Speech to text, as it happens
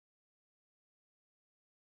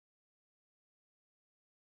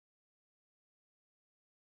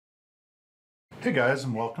Hey guys,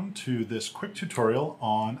 and welcome to this quick tutorial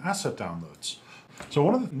on asset downloads. So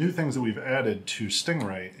one of the new things that we've added to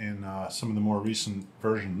Stingray in some of the more recent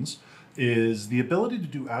versions is the ability to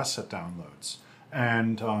do asset downloads.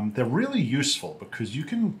 And they're really useful because you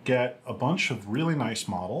can get a bunch of really nice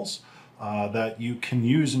models that you can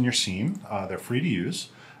use in your scene. They're free to use,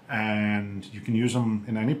 and you can use them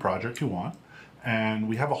in any project you want. And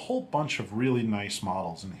we have a whole bunch of really nice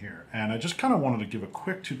models in here. And I just kind of wanted to give a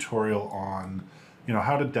quick tutorial on,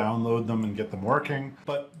 how to download them and get them working.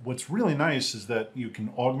 But what's really nice is that you can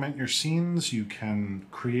augment your scenes. You can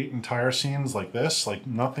create entire scenes like this, like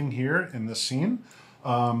nothing here in this scene.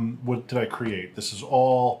 What did I create? This is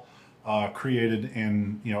all created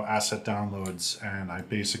in, asset downloads. And I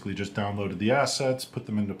basically just downloaded the assets, put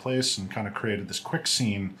them into place, and kind of created this quick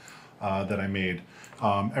scene that I made.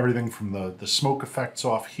 Everything from the smoke effects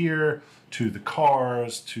off here, to the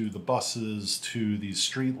cars, to the buses, to these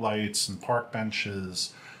street lights and park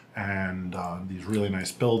benches, and these really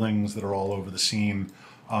nice buildings that are all over the scene.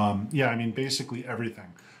 Basically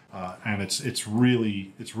everything. And it's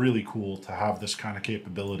really cool to have this kind of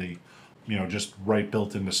capability, just right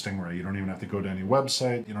built into Stingray. You don't even have to go to any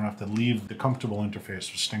website. You don't have to leave the comfortable interface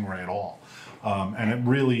of Stingray at all. And it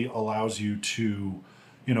really allows you to,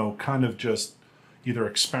 kind of just either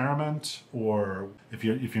experiment, or if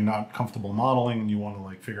you're not comfortable modeling and you want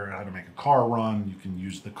to figure out how to make a car run, you can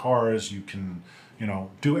use the cars. You can,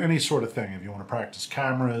 do any sort of thing if you want to practice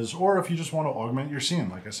cameras, or if you just want to augment your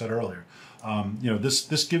scene, like I said earlier.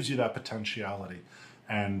 This gives you that potentiality,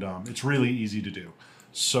 and it's really easy to do.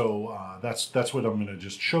 So that's what I'm going to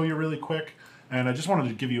just show you really quick. And I just wanted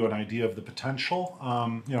to give you an idea of the potential.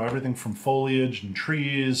 Everything from foliage and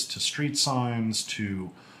trees to street signs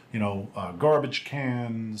to garbage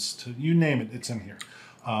cans, to you name it, it's in here.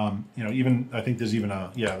 Even I think there's even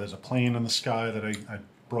there's a plane in the sky that I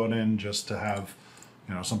brought in just to have,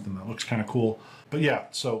 something that looks kind of cool. But yeah,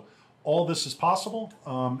 so all this is possible,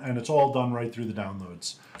 and it's all done right through the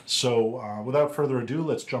downloads. So without further ado,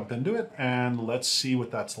 let's jump into it and let's see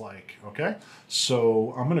what that's like, okay?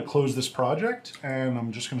 So I'm gonna close this project, and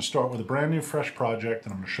I'm just gonna start with a brand new fresh project,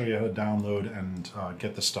 and I'm gonna show you how to download and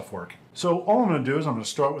get this stuff working. So all I'm gonna do is I'm gonna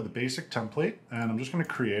start with a basic template, and I'm just gonna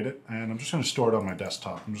create it, and I'm just gonna store it on my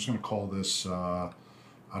desktop. I'm just gonna call this,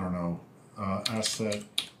 asset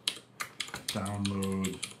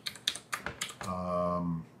download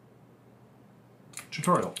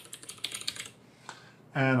tutorial.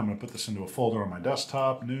 And I'm going to put this into a folder on my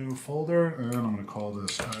desktop, new folder, and I'm going to call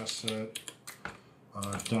this asset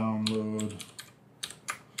download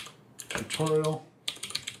tutorial.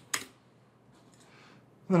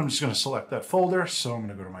 And then I'm just going to select that folder. So I'm going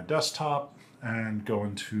to go to my desktop and go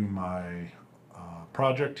into my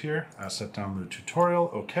project here, asset download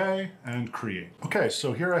tutorial, okay, and create. Okay,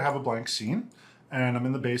 so here I have a blank scene, and I'm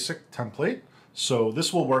in the basic template. So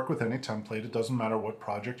this will work with any template. It doesn't matter what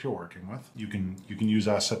project you're working with. You can use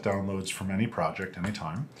asset downloads from any project,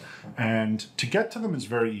 anytime. And to get to them is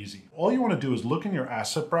very easy. All you want to do is look in your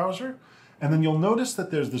asset browser, and then you'll notice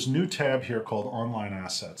that there's this new tab here called Online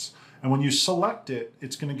Assets. And when you select it,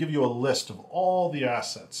 it's going to give you a list of all the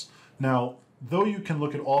assets. Now, though you can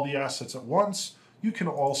look at all the assets at once, you can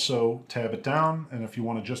also tab it down, and if you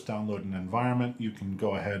want to just download an environment, you can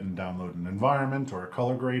go ahead and download an environment or a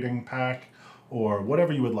color grading pack, or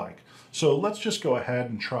whatever you would like. So let's just go ahead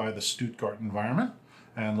and try the Stuttgart environment,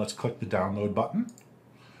 and let's click the download button.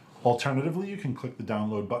 Alternatively, you can click the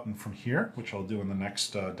download button from here, which I'll do in the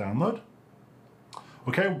next download.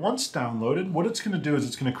 Okay, once downloaded, what it's going to do is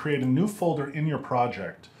it's going to create a new folder in your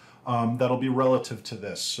project that'll be relative to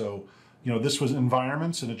this. So, this was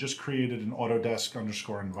environments, and it just created an Autodesk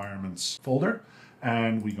 _environments folder.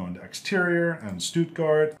 And we go into exterior and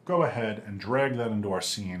Stuttgart, go ahead and drag that into our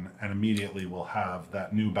scene, and immediately we'll have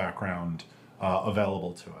that new background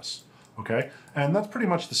available to us, okay? And that's pretty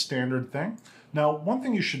much the standard thing. Now, one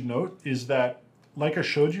thing you should note is that, like I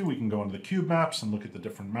showed you, we can go into the cube maps and look at the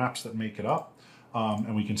different maps that make it up,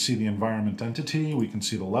 and we can see the environment entity, we can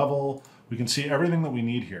see the level, we can see everything that we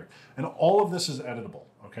need here. And all of this is editable.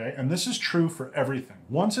 Okay, and this is true for everything.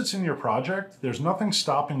 Once it's in your project, there's nothing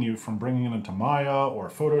stopping you from bringing it into Maya or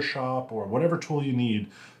Photoshop or whatever tool you need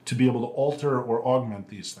to be able to alter or augment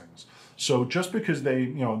these things. So just because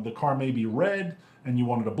the car may be red and you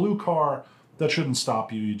wanted a blue car, that shouldn't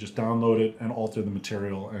stop you. You just download it and alter the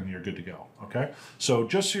material and you're good to go, okay? So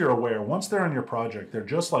just so you're aware, once they're in your project, they're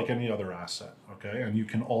just like any other asset, okay? And you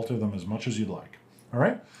can alter them as much as you'd like. All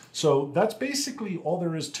right, so that's basically all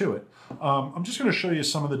there is to it. I'm just going to show you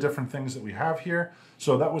some of the different things that we have here.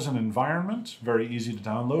 So that was an environment, very easy to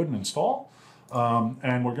download and install.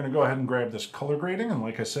 And we're going to go ahead and grab this color grading. And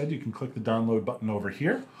like I said, you can click the download button over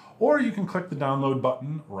here, or you can click the download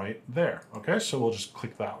button right there. Okay, so we'll just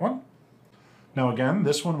click that one. Now again,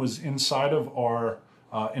 this one was inside of our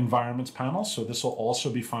environments panel, so this will also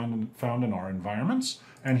be found in our environments.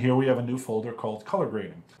 And here we have a new folder called color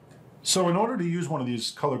grading. So in order to use one of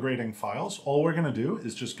these color grading files, all we're going to do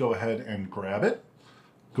is just go ahead and grab it,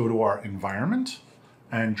 go to our environment,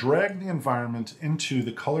 and drag the environment into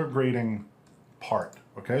the color grading part.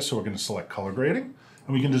 Okay, so we're going to select color grading,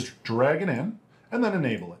 and we can just drag it in and then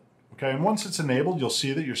enable it. Okay, and once it's enabled, you'll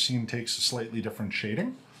see that your scene takes a slightly different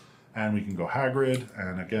shading, and we can go Hagrid,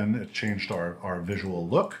 and again, it changed our visual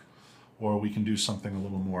look, or we can do something a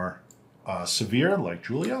little more severe like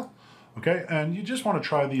Julia. Okay, and you just want to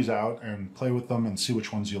try these out and play with them and see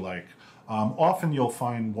which ones you like. Often you'll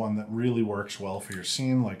find one that really works well for your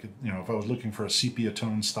scene. Like, you know, if I was looking for a sepia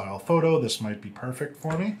tone style photo, this might be perfect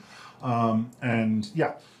for me. And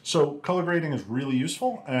yeah, so color grading is really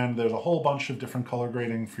useful, and there's a whole bunch of different color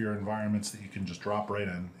grading for your environments that you can just drop right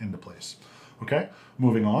into place. Okay,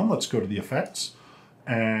 moving on, let's go to the effects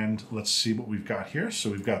and let's see what we've got here.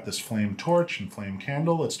 So we've got this flame torch and flame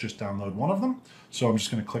candle. Let's just download one of them. So I'm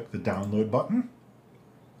just going to click the download button.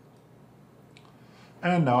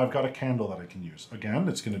 And now I've got a candle that I can use. Again,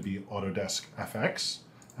 it's going to be Autodesk FX,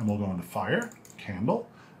 and we'll go into Fire, Candle,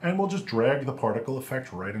 and we'll just drag the particle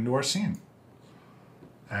effect right into our scene.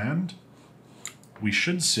 And we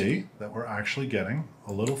should see that we're actually getting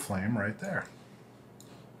a little flame right there.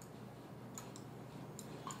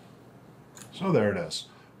 So there it is.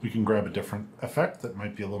 We can grab a different effect that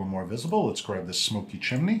might be a little more visible. Let's grab this smoky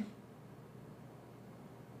chimney.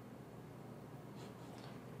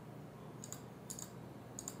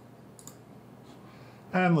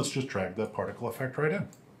 And let's just drag that particle effect right in.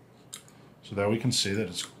 So there we can see that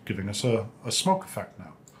it's giving us a smoke effect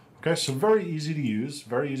now. Okay, so very easy to use,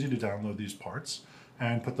 very easy to download these parts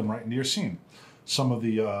and put them right into your scene. Some of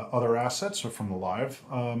the other assets are from the live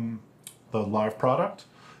product.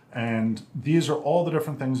 And these are all the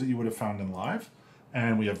different things that you would have found in live.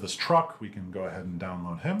 And we have this truck. We can go ahead and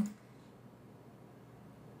download him.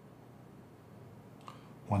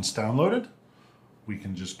 Once downloaded, we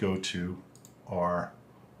can just go to our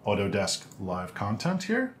Autodesk live content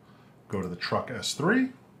here, go to the truck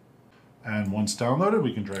S3, and once downloaded,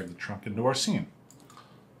 we can drag the truck into our scene.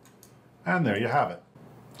 And there you have it.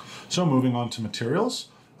 So moving on to materials,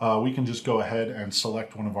 we can just go ahead and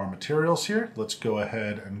select one of our materials here. Let's go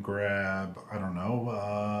ahead and grab, I don't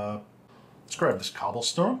know, let's grab this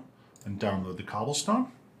cobblestone and download the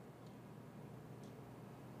cobblestone.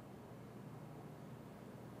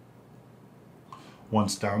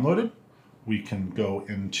 Once downloaded, we can go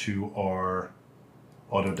into our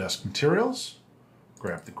Autodesk materials,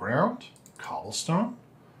 grab the ground, cobblestone,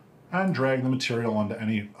 and drag the material onto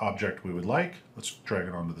any object we would like. Let's drag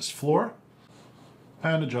it onto this floor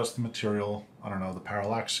and adjust the material, I don't know, the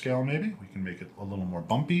parallax scale maybe. We can make it a little more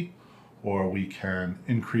bumpy, or we can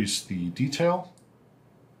increase the detail.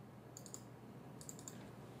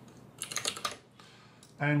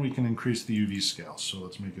 And we can increase the UV scale. So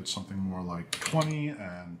let's make it something more like 20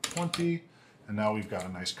 and 20. And now we've got a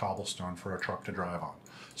nice cobblestone for our truck to drive on.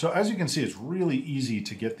 So as you can see, it's really easy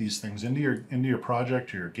to get these things into your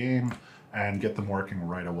project or your game and get them working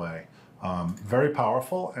right away. Very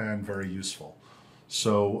powerful and very useful.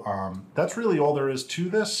 So that's really all there is to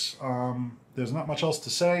this. There's not much else to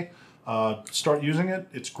say. Start using it.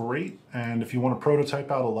 It's great. And if you want to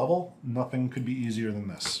prototype out a level, nothing could be easier than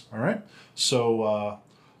this. All right. So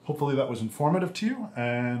hopefully that was informative to you,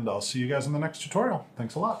 and I'll see you guys in the next tutorial.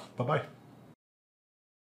 Thanks a lot. Bye-bye.